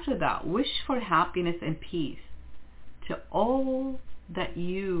 do it after that. Wish for happiness and peace to all that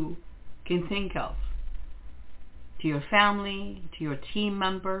you can think of, to your family, to your team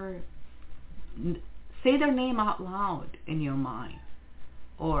member. Say their name out loud in your mind,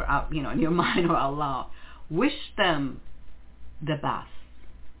 or out, in your mind or out loud. Wish them the best.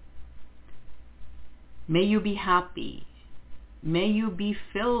 May you be happy. May you be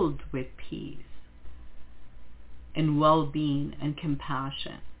filled with peace and well-being and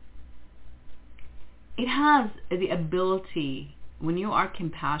compassion. It has the ability, when you are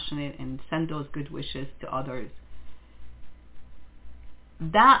compassionate and send those good wishes to others,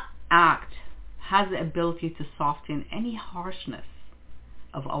 that act has the ability to soften any harshness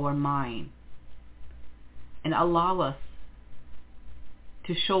of our mind and allow us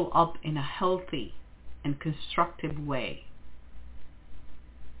to show up in a healthy and constructive way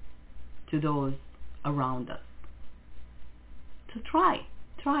to those around us. So try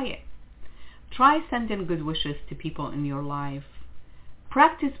it. Try sending good wishes to people in your life.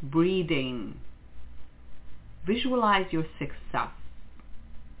 Practice breathing. Visualize your success.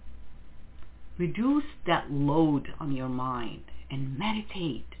 Reduce that load on your mind and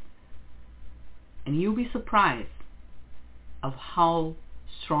meditate. And you'll be surprised of how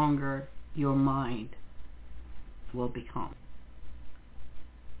stronger your mind will become.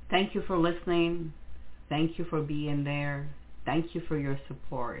 Thank you for listening. Thank you for being there. Thank you for your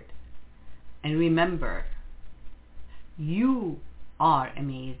support. And remember, you are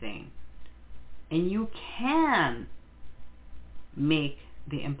amazing. And you can make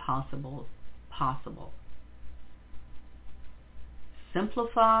the impossible possible.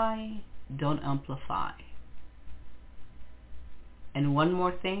 Simplify, don't amplify. And one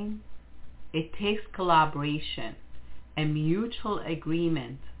more thing, it takes collaboration and mutual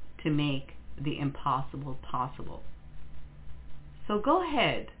agreement to make the impossible possible. So go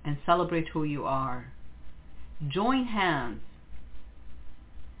ahead and celebrate who you are Join hands.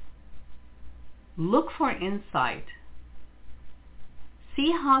 Look for insight.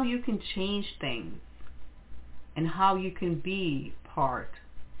 See how you can change things and how you can be part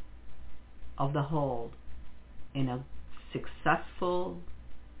of the whole in a successful,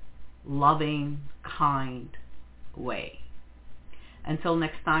 loving, kind way. Until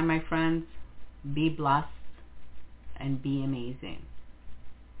next time, my friends, be blessed and be amazing.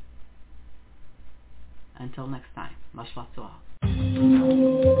 Until next time, much love to all.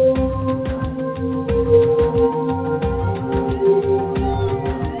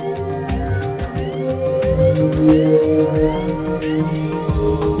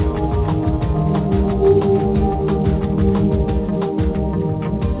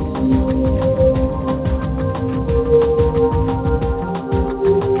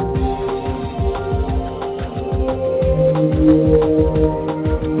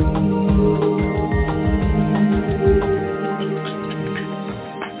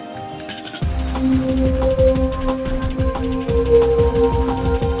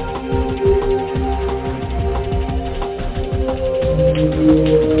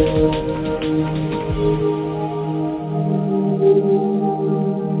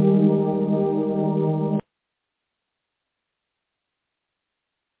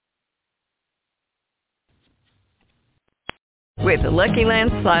 With the Lucky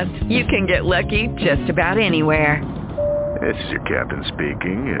Land Slots, you can get lucky just about anywhere. This is your captain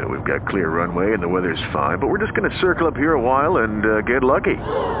speaking. We've got clear runway and the weather's fine, but we're just going to circle up here a while and get lucky.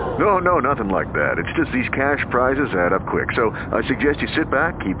 No, nothing like that. It's just these cash prizes add up quick. So I suggest you sit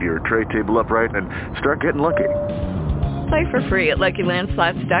back, keep your tray table upright, and start getting lucky. Play for free at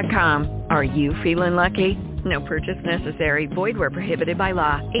LuckyLandSlots.com. Are you feeling lucky? No purchase necessary. Void where prohibited by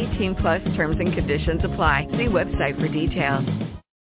law. 18+ terms and conditions apply. See website for details.